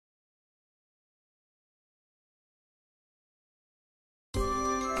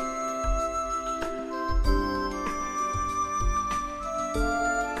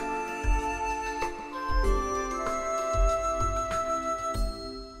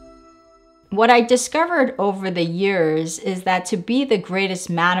What I discovered over the years is that to be the greatest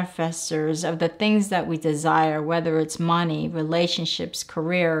manifestors of the things that we desire, whether it's money, relationships,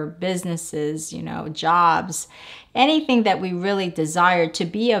 career, businesses, jobs, anything that we really desire, to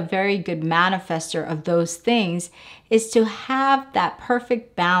be a very good manifester of those things is to have that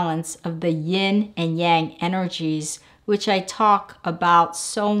perfect balance of the yin and yang energies, which I talk about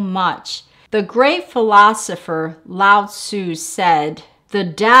so much. The great philosopher Lao Tzu said, "The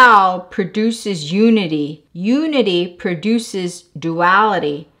Tao produces unity. Unity produces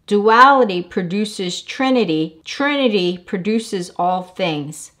duality. Duality produces trinity. Trinity produces all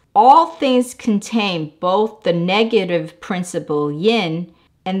things. All things contain both the negative principle yin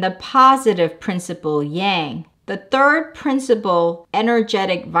and the positive principle yang. The third principle,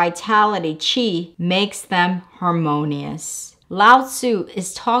 energetic vitality qi, makes them harmonious." Lao Tzu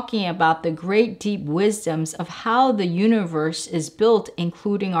is talking about the great deep wisdoms of how the universe is built,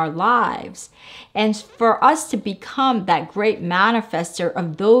 including our lives. And for us to become that great manifester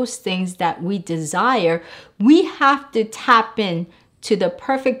of those things that we desire, we have to tap in to the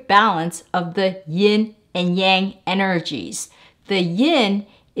perfect balance of the yin and yang energies. The yin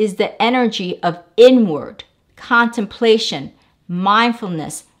is the energy of inward contemplation,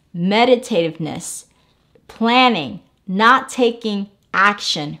 mindfulness, meditativeness, planning, not taking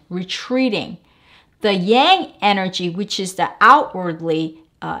action, retreating. The yang energy, which is the outwardly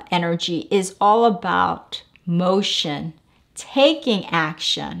energy, is all about motion, taking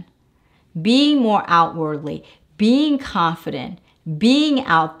action, being more outwardly, being confident, being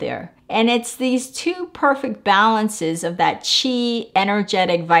out there. And it's these two perfect balances of that qi,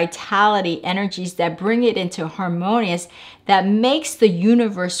 energetic vitality energies that bring it into harmonious, that makes the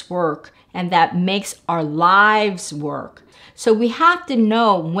universe work and that makes our lives work. So we have to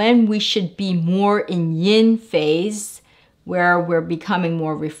know when we should be more in yin phase, where we're becoming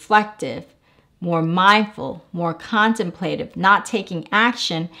more reflective, more mindful, more contemplative, not taking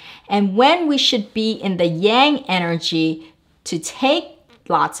action, and when we should be in the yang energy to take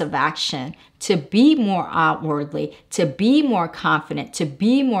lots of action, to be more outwardly, to be more confident, to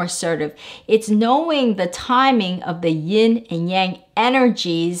be more assertive. It's knowing the timing of the yin and yang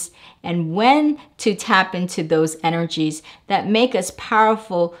energies and when to tap into those energies that make us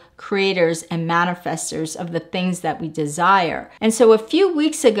powerful creators and manifestors of the things that we desire. And so a few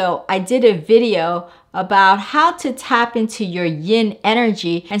weeks ago, I did a video about how to tap into your yin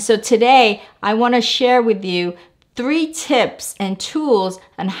energy. And so today, I want to share with you 3 tips and tools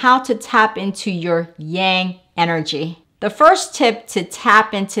on how to tap into your yang energy. The first tip to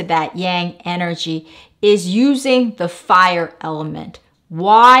tap into that yang energy is using the fire element.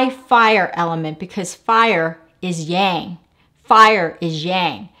 Why fire element? Because fire is yang. Fire is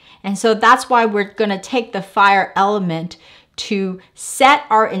yang. And so that's why we're going to take the fire element to set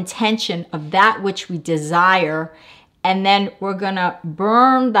our intention of that which we desire, and then we're going to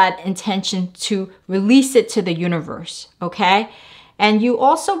burn that intention to release it to the universe, okay? And you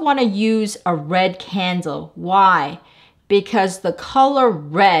also want to use a red candle. Why? Because the color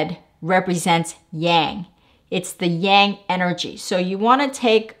red represents yang. It's the yang energy. So you want to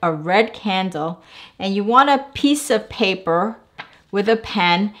take a red candle and you want a piece of paper with a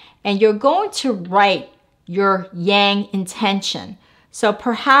pen, and you're going to write your yang intention. So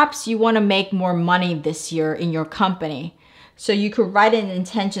perhaps you want to make more money this year in your company. So you could write an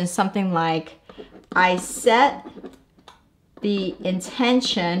intention, something like, I set the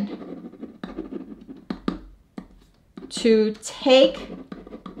intention to take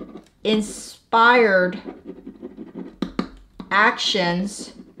inspired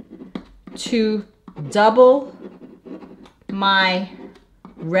actions to double my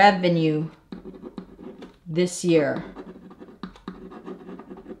revenue this year.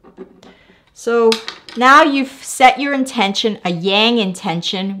 So now you've set your intention, a yang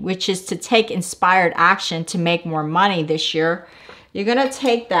intention, which is to take inspired action to make more money this year. You're going to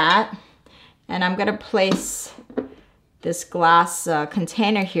take that, and I'm going to place this glass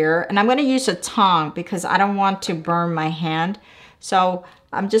container here, and I'm going to use a tongue because I don't want to burn my hand. So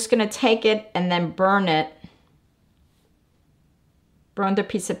I'm just going to take it and then burn it. Burn the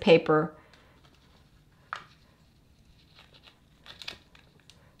piece of paper.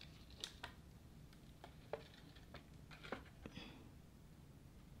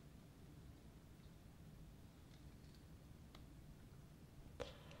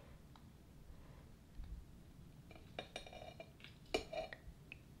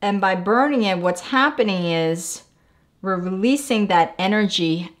 And by burning it, what's happening is we're releasing that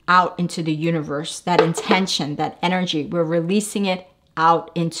energy out into the universe, that intention, that energy. We're releasing it out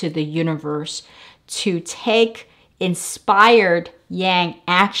into the universe to take inspired yang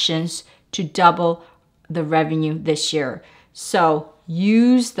actions to double the revenue this year. So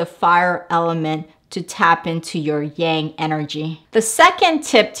use the fire element to tap into your yang energy. The second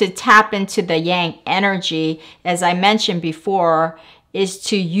tip to tap into the yang energy, as I mentioned before, is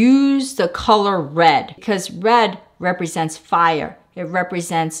to use the color red, because red represents fire. It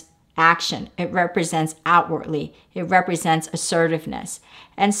represents action. It represents outwardly. It represents assertiveness.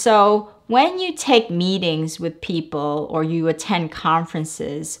 And so when you take meetings with people, or you attend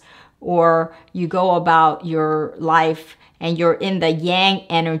conferences, or you go about your life and you're in the yang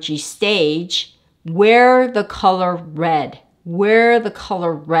energy stage, wear the color red. Wear the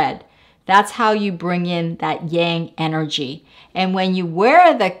color red. That's how you bring in that yang energy. And when you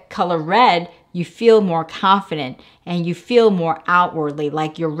wear the color red, you feel more confident and you feel more outwardly,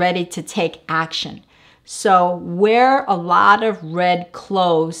 like you're ready to take action. So wear a lot of red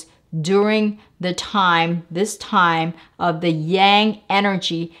clothes during this time of the yang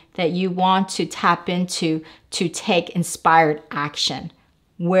energy that you want to tap into to take inspired action.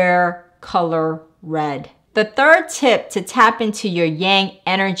 Wear color red. The third tip to tap into your yang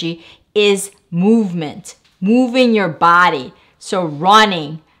energy is movement. Moving your body. So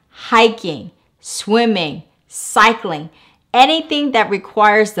running, hiking, swimming, cycling, anything that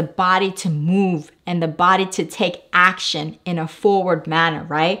requires the body to move and the body to take action in a forward manner,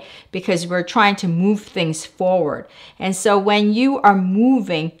 right? Because we're trying to move things forward. And so when you are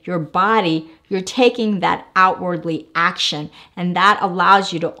moving your body, you're taking that outwardly action, and that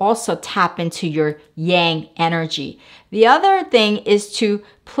allows you to also tap into your yang energy. The other thing is to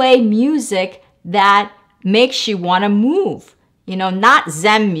play music that makes you want to move. You know, not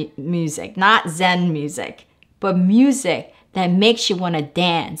Zen music, but music that makes you want to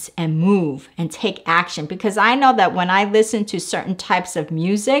dance and move and take action. Because I know that when I listen to certain types of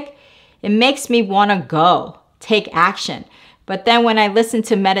music, it makes me want to go, take action. But then when I listen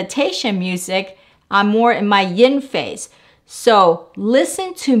to meditation music, I'm more in my yin phase. So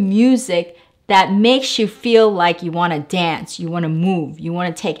listen to music that makes you feel like you want to dance, you want to move, you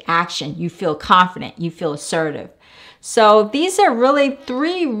want to take action, you feel confident, you feel assertive. So these are really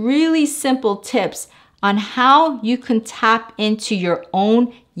 3 really simple tips on how you can tap into your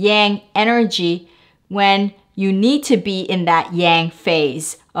own yang energy when you need to be in that yang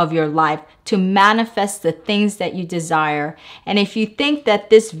phase of your life to manifest the things that you desire. And if you think that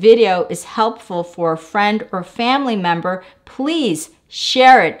this video is helpful for a friend or family member, please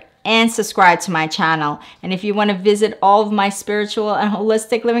share it and subscribe to my channel. And if you want to visit all of my spiritual and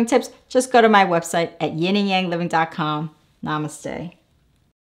holistic living tips, just go to my website at yinandyangliving.com. Namaste.